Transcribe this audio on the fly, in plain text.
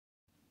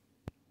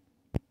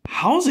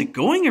How's it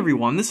going,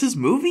 everyone? This is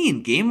Movie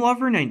and Game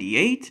Lover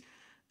 98,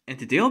 and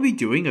today I'll be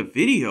doing a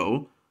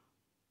video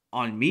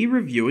on me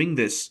reviewing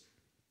this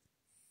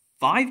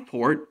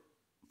 5-port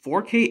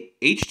 4K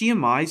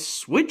HDMI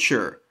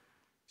switcher.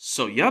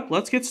 So yep,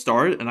 let's get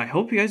started, and I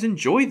hope you guys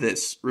enjoy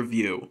this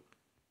review.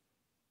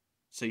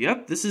 So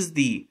yep, this is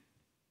the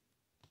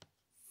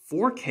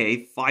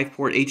 4K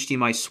 5-port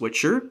HDMI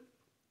switcher,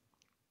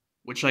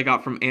 which I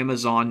got from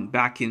Amazon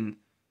back in,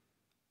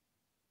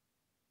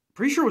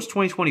 pretty sure it was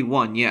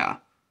 2021, yeah.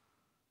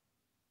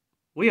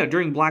 Well, yeah,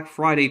 during Black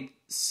Friday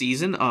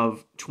season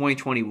of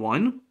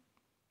 2021.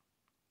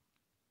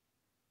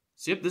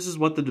 So yep, this is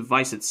what the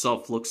device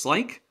itself looks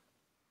like.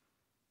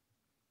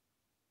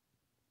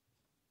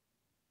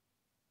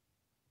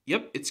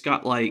 Yep, it's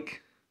got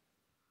like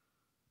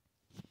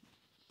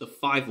the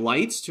 5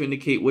 lights to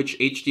indicate which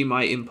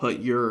HDMI input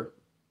you're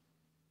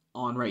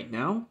on right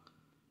now,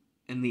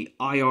 and the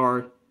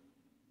IR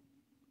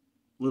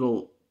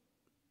little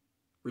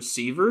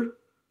receiver,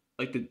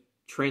 like the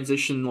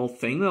transitional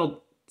thing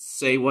that'll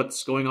say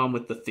what's going on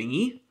with the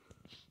thingy.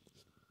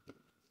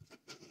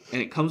 And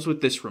it comes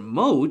with this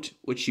remote,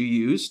 which you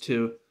use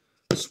to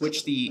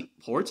switch the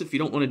ports if you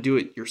don't want to do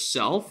it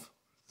yourself.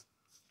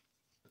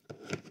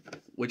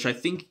 Which I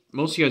think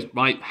most of you guys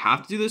might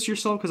have to do this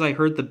yourself, because I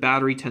heard the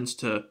battery tends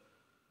to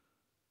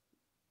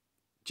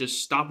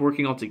just stop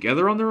working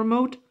altogether on the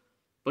remote.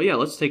 But yeah,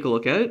 let's take a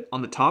look at it.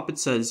 On the top it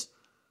says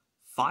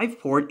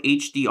 5-port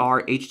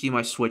HDR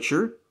HDMI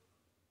switcher,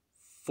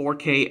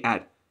 4K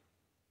at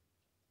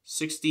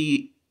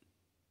 60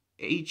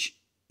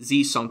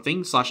 HZ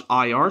something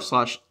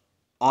 /IR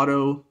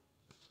 /auto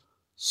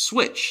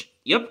switch.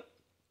 Yep.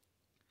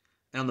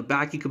 And on the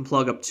back you can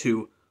plug up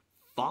to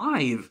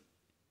 5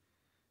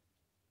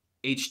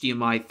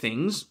 HDMI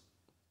things,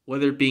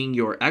 whether it being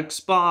your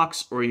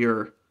Xbox or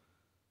your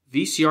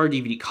VCR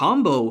DVD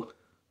combo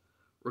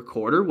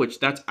recorder, which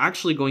that's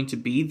actually going to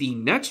be the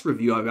next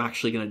review I'm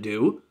actually going to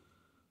do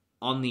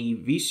on the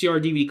VCR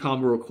DVD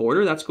combo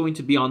recorder. That's going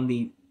to be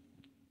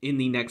in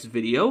the next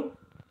video.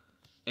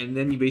 And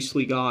then you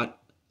basically got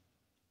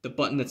the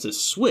button that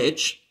says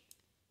switch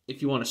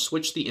if you want to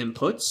switch the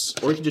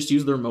inputs, or you can just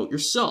use the remote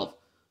yourself.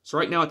 So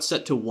right now it's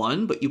set to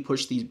 1, but you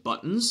push these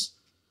buttons,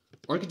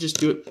 or you can just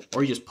do it,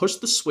 or you just push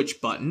the switch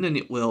button and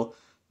it will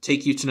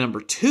take you to number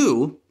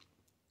 2.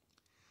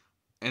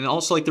 And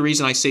also, like, the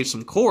reason I saved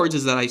some cords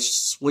is that I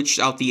switched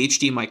out the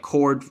HDMI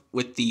cord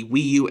with the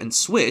Wii U and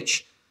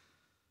Switch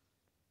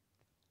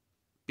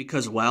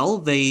because, well,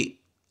 they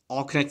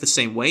all connect the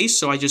same way,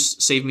 so I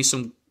just saved me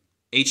some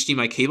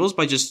HDMI cables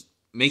by just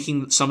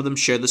making some of them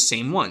share the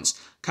same ones.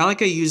 Kind of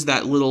like I use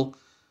that little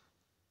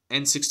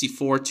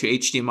N64 to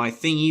HDMI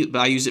thingy, but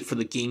I use it for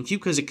the GameCube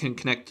because it can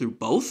connect through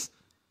both.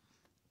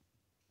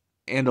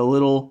 And a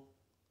little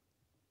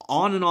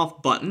on and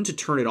off button to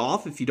turn it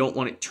off if you don't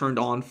want it turned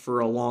on for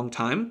a long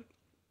time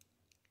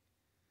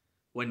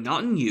when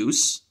not in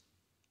use.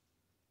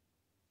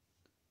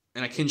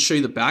 And I can show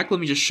you the back. Let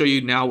me just show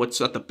you now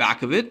what's at the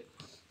back of it.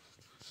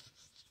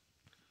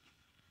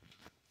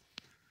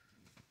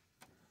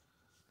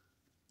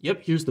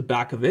 Yep, here's the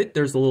back of it.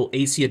 There's a little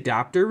AC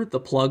adapter, the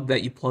plug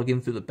that you plug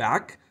in through the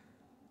back.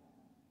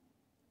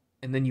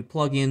 And then you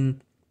plug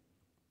in,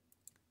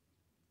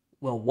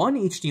 well, one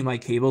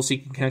HDMI cable so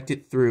you can connect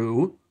it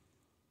through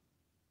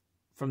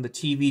from the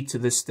TV to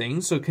this thing,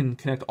 so it can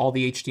connect all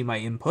the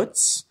HDMI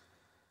inputs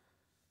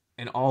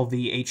and all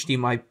the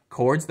HDMI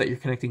cords that you're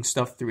connecting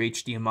stuff through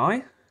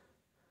HDMI.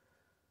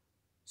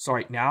 So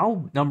right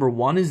now, number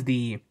 1 is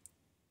the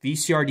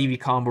VCR DVD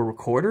combo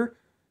recorder.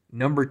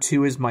 Number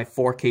 2 is my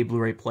 4K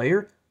Blu-ray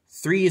player.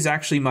 3 is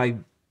actually my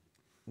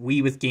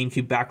Wii with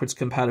GameCube backwards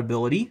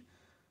compatibility.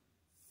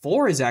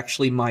 4 is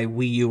actually my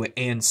Wii U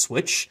and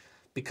Switch,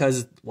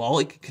 because, well,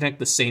 it can connect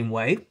the same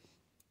way.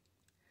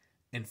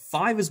 And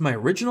 5 is my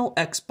original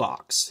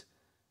Xbox.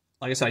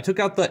 Like I said, I took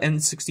out the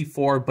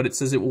N64, but it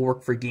says it will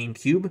work for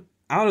GameCube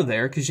out of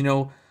there, because, you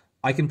know,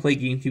 I can play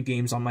GameCube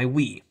games on my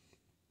Wii.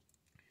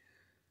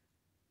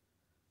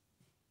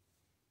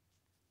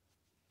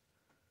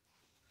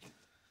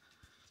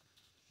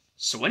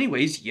 So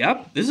anyways,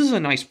 yep, this is a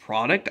nice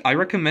product. I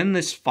recommend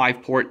this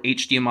 5-port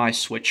HDMI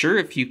switcher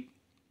if you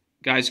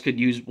guys could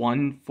use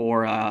one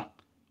for,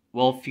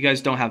 well, if you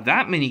guys don't have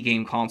that many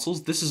game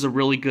consoles, this is a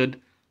really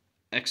good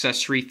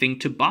accessory thing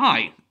to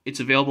buy.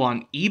 It's available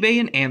on eBay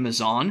and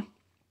Amazon.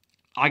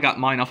 I got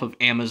mine off of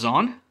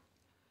Amazon.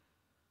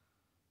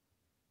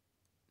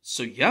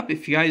 So yep,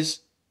 if you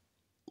guys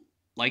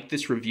like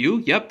this review,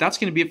 yep, that's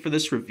going to be it for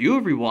this review,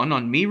 everyone,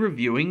 on me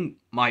reviewing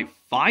my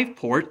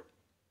 5-port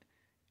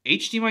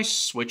HDMI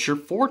switcher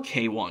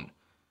 4K one.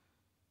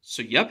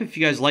 So yep, if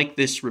you guys like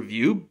this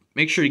review,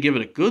 make sure to give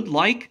it a good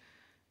like.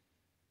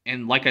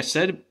 And like I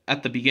said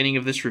at the beginning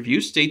of this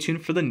review, stay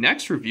tuned for the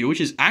next review, which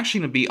is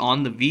actually going to be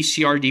on the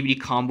VCR DVD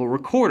combo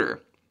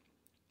recorder.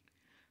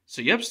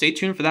 So yep, stay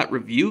tuned for that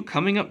review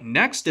coming up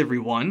next,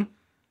 everyone.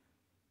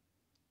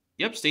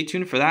 Yep, stay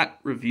tuned for that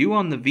review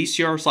on the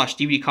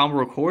VCR/DVD combo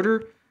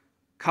recorder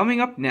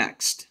coming up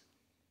next.